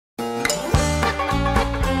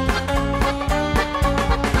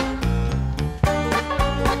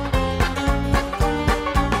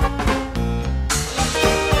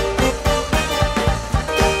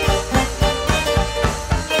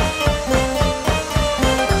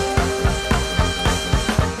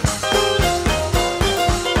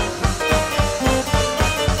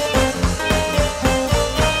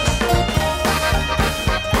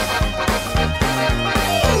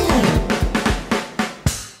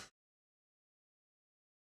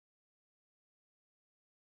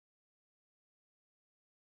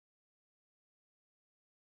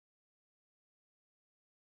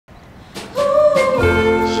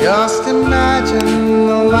Just imagine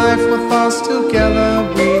a life with us together,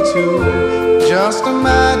 we two. Just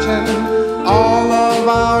imagine all of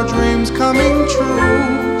our dreams coming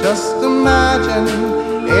true. Just imagine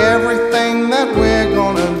everything that we're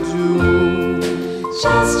gonna do.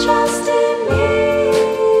 Just trust in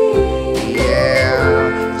me.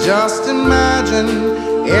 Yeah, just imagine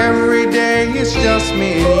every day it's just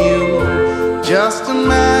me and you. Just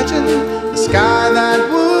imagine the sky that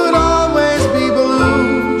would always be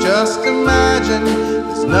blue. Just imagine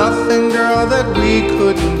there's nothing, girl, that we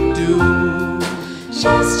couldn't do.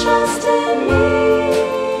 Just trust in me.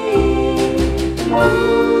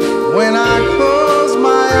 When I close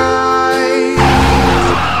my eyes,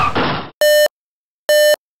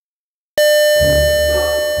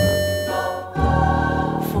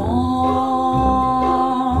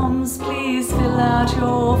 forms, please fill out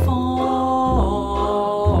your form.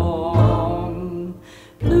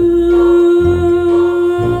 Blue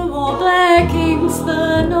or black ink's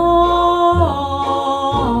the norm.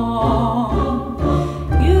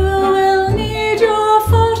 You will need your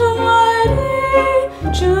photo ID.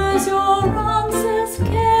 Choose your answers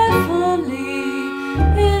carefully.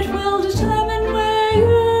 It will determine where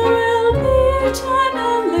you will be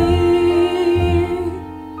eternally.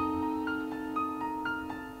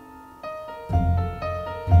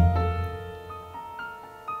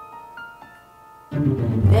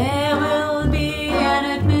 There will be an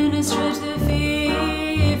administrative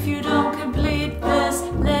fee if you don't complete this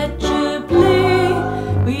legibly.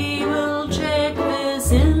 We will check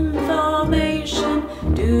this information.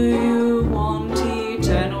 Do you want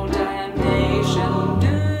eternal damnation?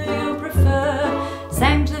 Do you prefer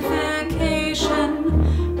sanctification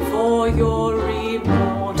for your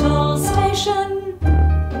immortal station?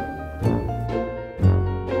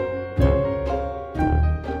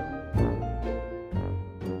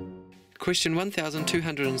 Question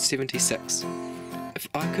 1276. If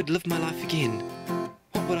I could live my life again,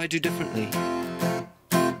 what would I do differently?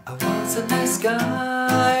 I was a nice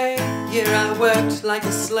guy, yeah, I worked like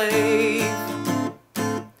a slave,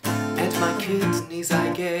 and my kidneys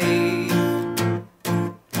I gave,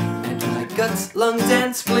 and my guts, lungs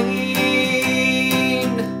and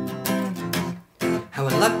spleen. How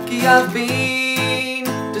unlucky I've been,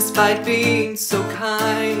 despite being so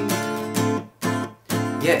kind.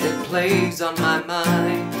 Yeah, it plays on my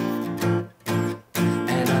mind,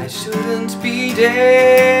 and I shouldn't be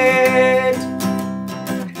dead.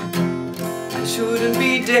 I shouldn't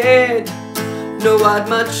be dead. No, I'd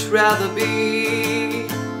much rather be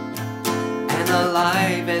an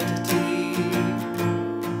alive entity.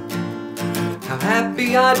 How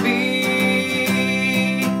happy I'd be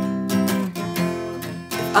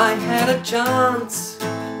if I had a chance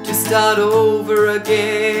to start over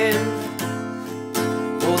again.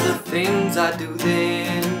 All the things I'd do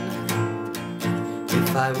then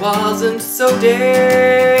if I wasn't so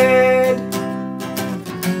dead.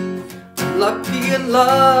 Lucky in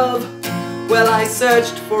love, well, I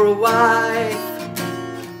searched for a wife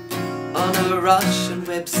on a Russian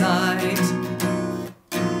website.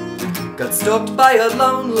 Got stalked by a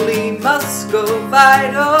lonely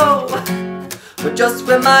Muscovite, oh, but just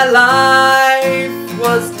when my life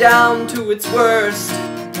was down to its worst,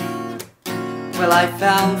 well, I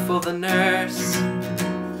fell for the nurse.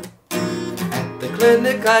 At the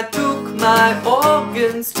clinic I took my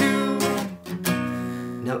organs to.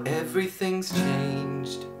 Now everything's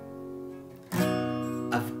changed.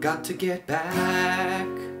 I've got to get back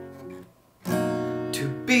to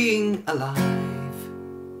being alive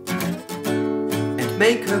and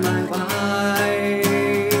make her my wife.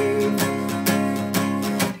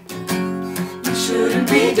 I shouldn't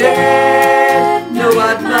be dead. No,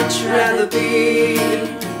 I'd much rather be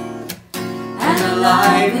an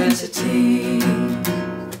alive entity.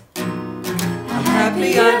 How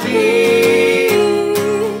happy I'd be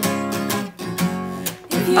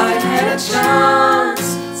if I had a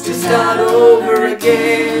chance to start over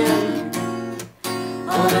again.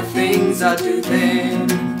 All the things I'd do then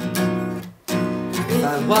if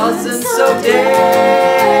I wasn't so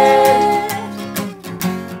dead.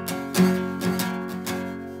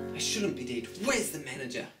 I shouldn't be dead. Where's the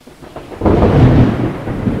manager?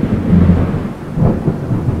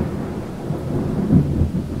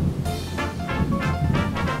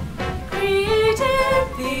 Created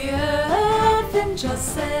the earth in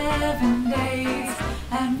just 7 days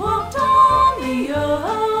and walked on the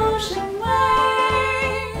ocean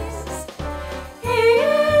waves. He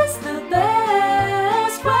is the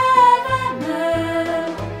best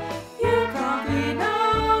weatherman. You probably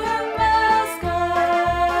know him as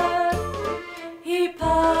God. He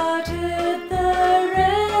parted the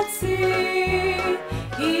Red Sea.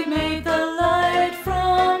 He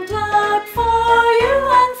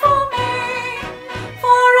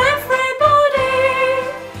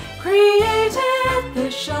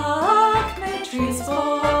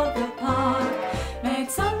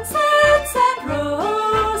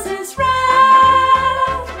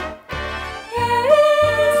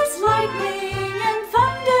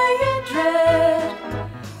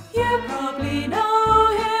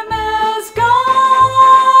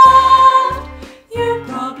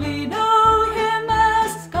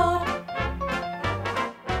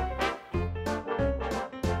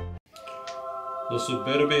This had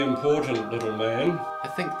better be important, little man. I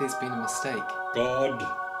think there's been a mistake. God,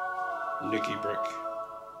 Nicky Brick.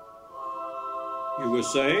 You were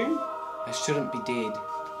saying? I shouldn't be dead.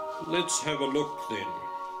 Let's have a look then.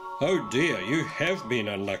 Oh dear, you have been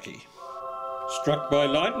unlucky. Struck by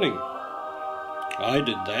lightning. I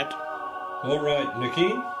did that. All right,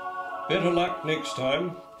 Nicky. Better luck next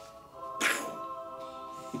time.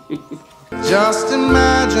 Just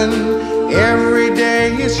imagine every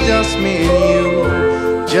day it's just me and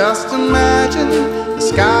you. Just imagine the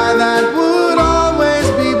sky that would